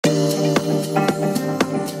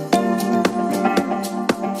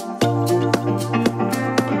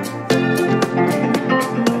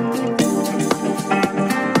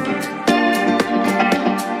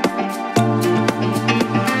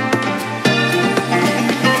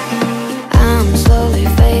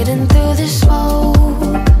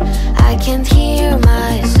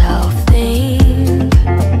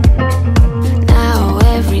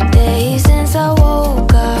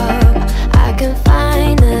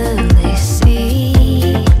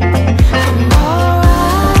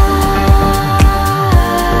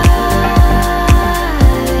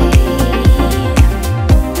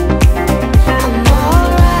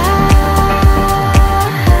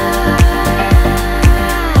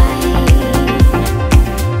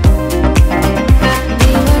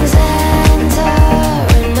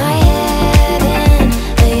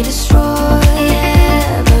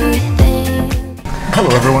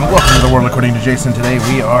to Jason. Today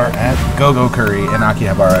we are at CoCo Curry in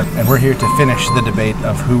Akihabara, and we're here to finish the debate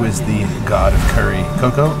of who is the god of curry,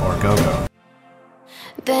 CoCo or GoGo.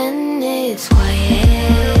 Then it's quiet.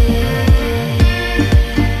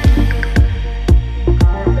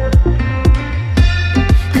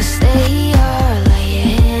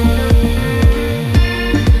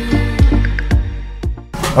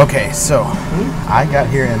 Okay, so I got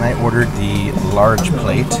here and I ordered the large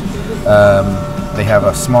plate. They have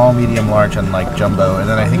a small, medium, large, and like jumbo, and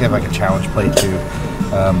then I think they have like a challenge plate too.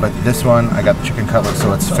 But this one, I got the chicken cutlet,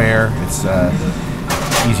 so it's fair. It's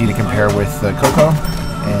easy to compare with CoCo,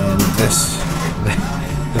 and this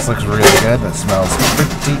looks really good. That smells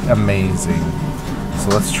pretty amazing. So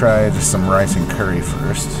let's try just some rice and curry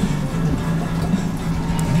first.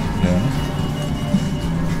 Okay.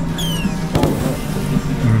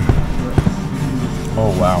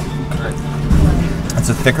 Oh wow. It's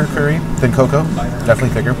a thicker curry than CoCo, definitely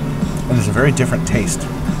thicker. And there's a very different taste,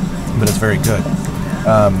 but it's very good.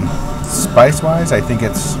 Spice-wise, I think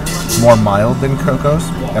it's more mild than CoCo's,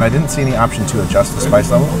 and I didn't see any option to adjust the spice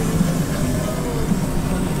level.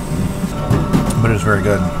 But it's very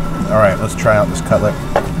good. Alright, let's try out this cutlet.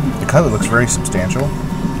 The cutlet looks very substantial.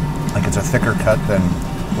 Like it's a thicker cut than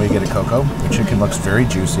what you get at CoCo. The chicken looks very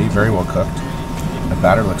juicy, very well cooked. The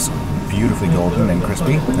batter looks beautifully golden and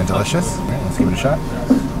crispy and delicious. All right, let's give it a shot.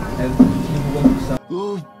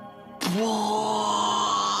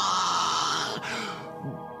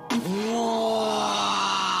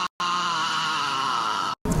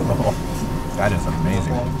 Oh, that is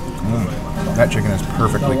amazing. That chicken is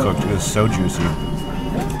perfectly cooked. It is so juicy,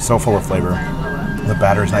 so full of flavor. The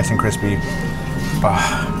batter is nice and crispy. It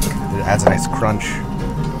adds a nice crunch.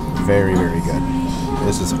 Very, very good.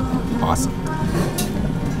 This is awesome.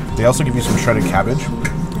 They also give you some shredded cabbage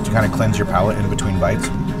to kind of cleanse your palate in between bites.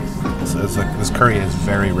 So it's like, this curry is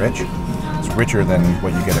very rich. It's richer than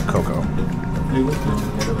what you get at CoCo.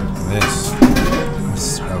 This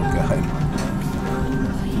is so good.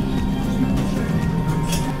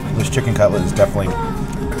 This chicken cutlet is definitely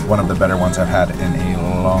one of the better ones I've had in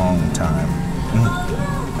a long time.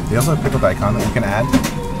 They also have pickled daikon that you can add.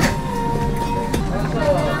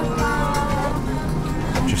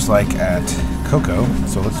 Just like at CoCo,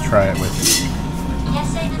 so let's try it with.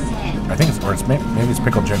 I think maybe it's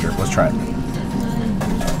pickled ginger. Let's try it.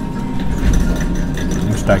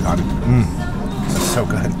 It's daikon. This is so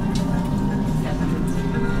good.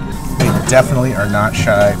 They definitely are not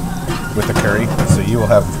shy with the curry, so you will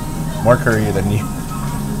have more curry than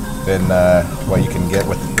what you can get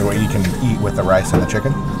with what you can eat with the rice and the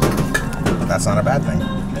chicken. But that's not a bad thing.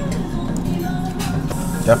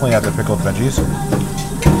 Definitely add the pickled veggies,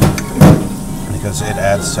 because it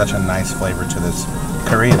adds such a nice flavor to this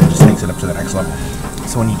curry and it just takes it up to the next level.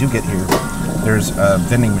 So when you do get here, there's a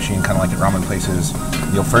vending machine, kind of like at ramen places.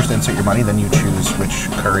 You'll first insert your money, then you choose which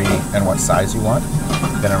curry and what size you want.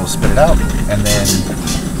 Then it'll spit it out, and then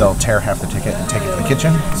they'll tear half the ticket and take it to the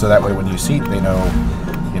kitchen. So that way when you seat, they know,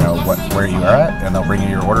 where you are at, and they'll bring you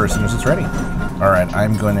your order as soon as it's ready. All right,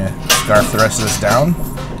 I'm going to scarf the rest of this down,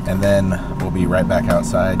 and then we'll be right back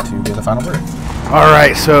outside to get the final word. All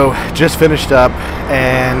right, so just finished up,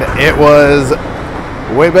 and it was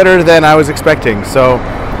way better than I was expecting. So,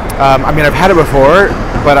 I mean, I've had it before,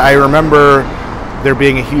 but I remember there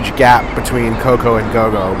being a huge gap between CoCo and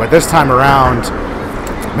GoGo. But this time around,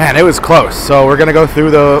 man, it was close. So we're gonna go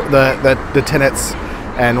through the tenets,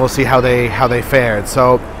 and we'll see how they fared.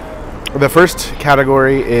 So the first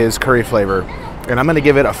category is curry flavor, and I'm gonna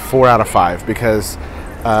give it a 4 out of 5 because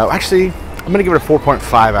actually I'm gonna give it a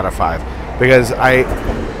 4.5 out of 5 because I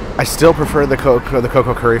still prefer the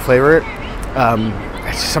CoCo curry flavor.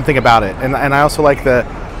 It's just something about it, and I also like that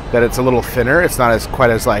it's a little thinner. It's not quite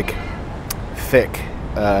as like thick.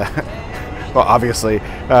 Well, obviously,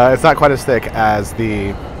 it's not quite as thick as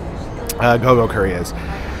the GoGo curry is.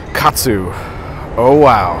 Katsu. Oh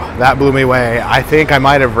wow, that blew me away. I think I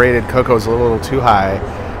might have rated CoCo's a little too high,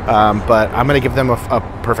 but I'm going to give them a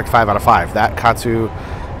perfect 5 out of 5. That Katsu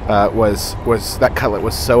that cutlet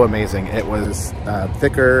was so amazing. It was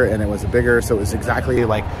thicker and it was bigger, so it was exactly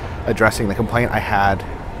like addressing the complaint I had,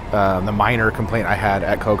 the minor complaint I had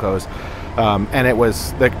at CoCo's. And it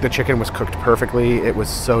was the chicken was cooked perfectly. It was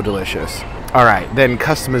so delicious. All right, then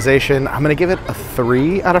customization. I'm gonna give it a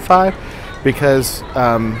 3 out of 5 because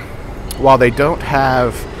while they don't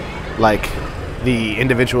have like the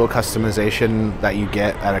individual customization that you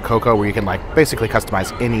get at a CoCo, where you can like basically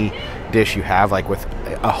customize any dish you have, like with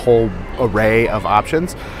a whole array of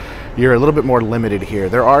options, you're a little bit more limited here.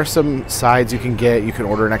 There are some sides you can get. You can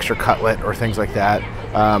order an extra cutlet or things like that.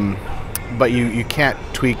 but you can't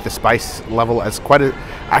tweak the spice level as quite a.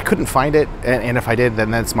 I couldn't find it, and if I did,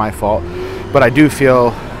 then that's my fault. But I do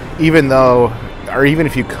feel, even though, or even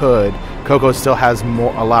if you could, CoCo still has a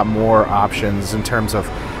lot more options in terms of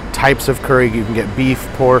types of curry. You can get beef,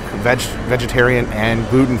 pork, vegetarian, and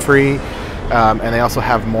gluten-free, and they also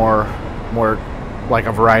have more like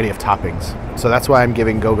a variety of toppings. So that's why I'm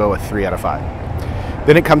giving GoGo a 3 out of 5.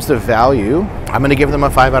 Then it comes to value. I'm going to give them a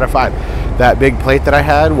 5 out of 5. That big plate that I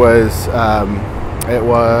had was it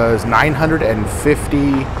was 950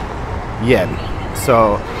 yen.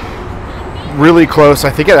 So really close. I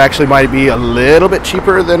think it actually might be a little bit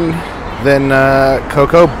cheaper than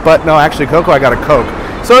CoCo, but no, actually CoCo I got a Coke,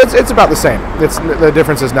 so it's about the same. The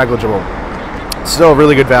difference is negligible. Still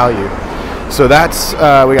really good value. So that's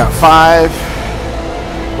we got 5.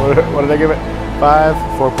 What did I give it? 5,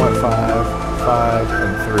 4.5, 5,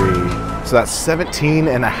 and 3. So that's 17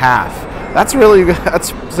 and a half. That's really good. That's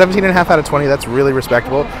 17 and a half out of 20. That's really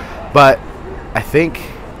respectable. But I think,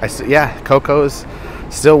 CoCo's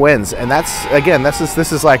still wins. And that's, again, this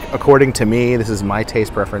is like, according to me, this is my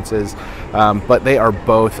taste preferences. But they are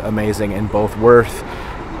both amazing and both worth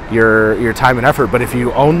your time and effort. But if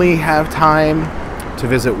you only have time to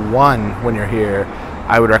visit one when you're here,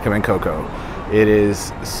 I would recommend CoCo. It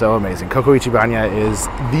is so amazing. CoCo Ichibanya is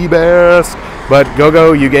the best. But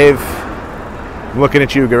GoGo, you gave, looking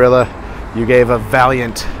at you, Gorilla, you gave a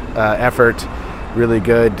valiant effort. Really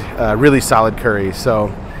good, really solid curry. So,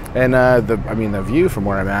 and the view from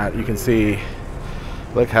where I'm at, you can see,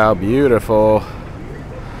 look how beautiful.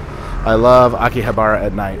 I love Akihabara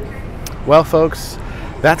at night. Well, folks,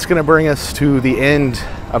 that's going to bring us to the end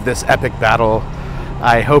of this epic battle.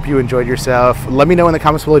 I hope you enjoyed yourself. Let me know in the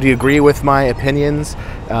comments below, do you agree with my opinions?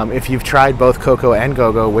 If you've tried both CoCo and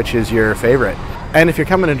GoGo, which is your favorite? And if you're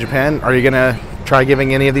coming to Japan, are you gonna try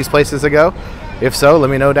giving any of these places a go? If so, let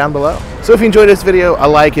me know down below. So if you enjoyed this video, a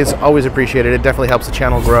like is always appreciated. It definitely helps the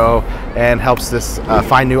channel grow and helps this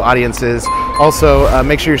find new audiences. Also,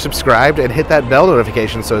 make sure you're subscribed and hit that bell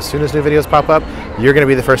notification so as soon as new videos pop up, you're gonna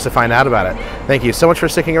be the first to find out about it. Thank you so much for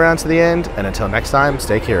sticking around to the end, and until next time,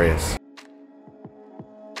 stay curious.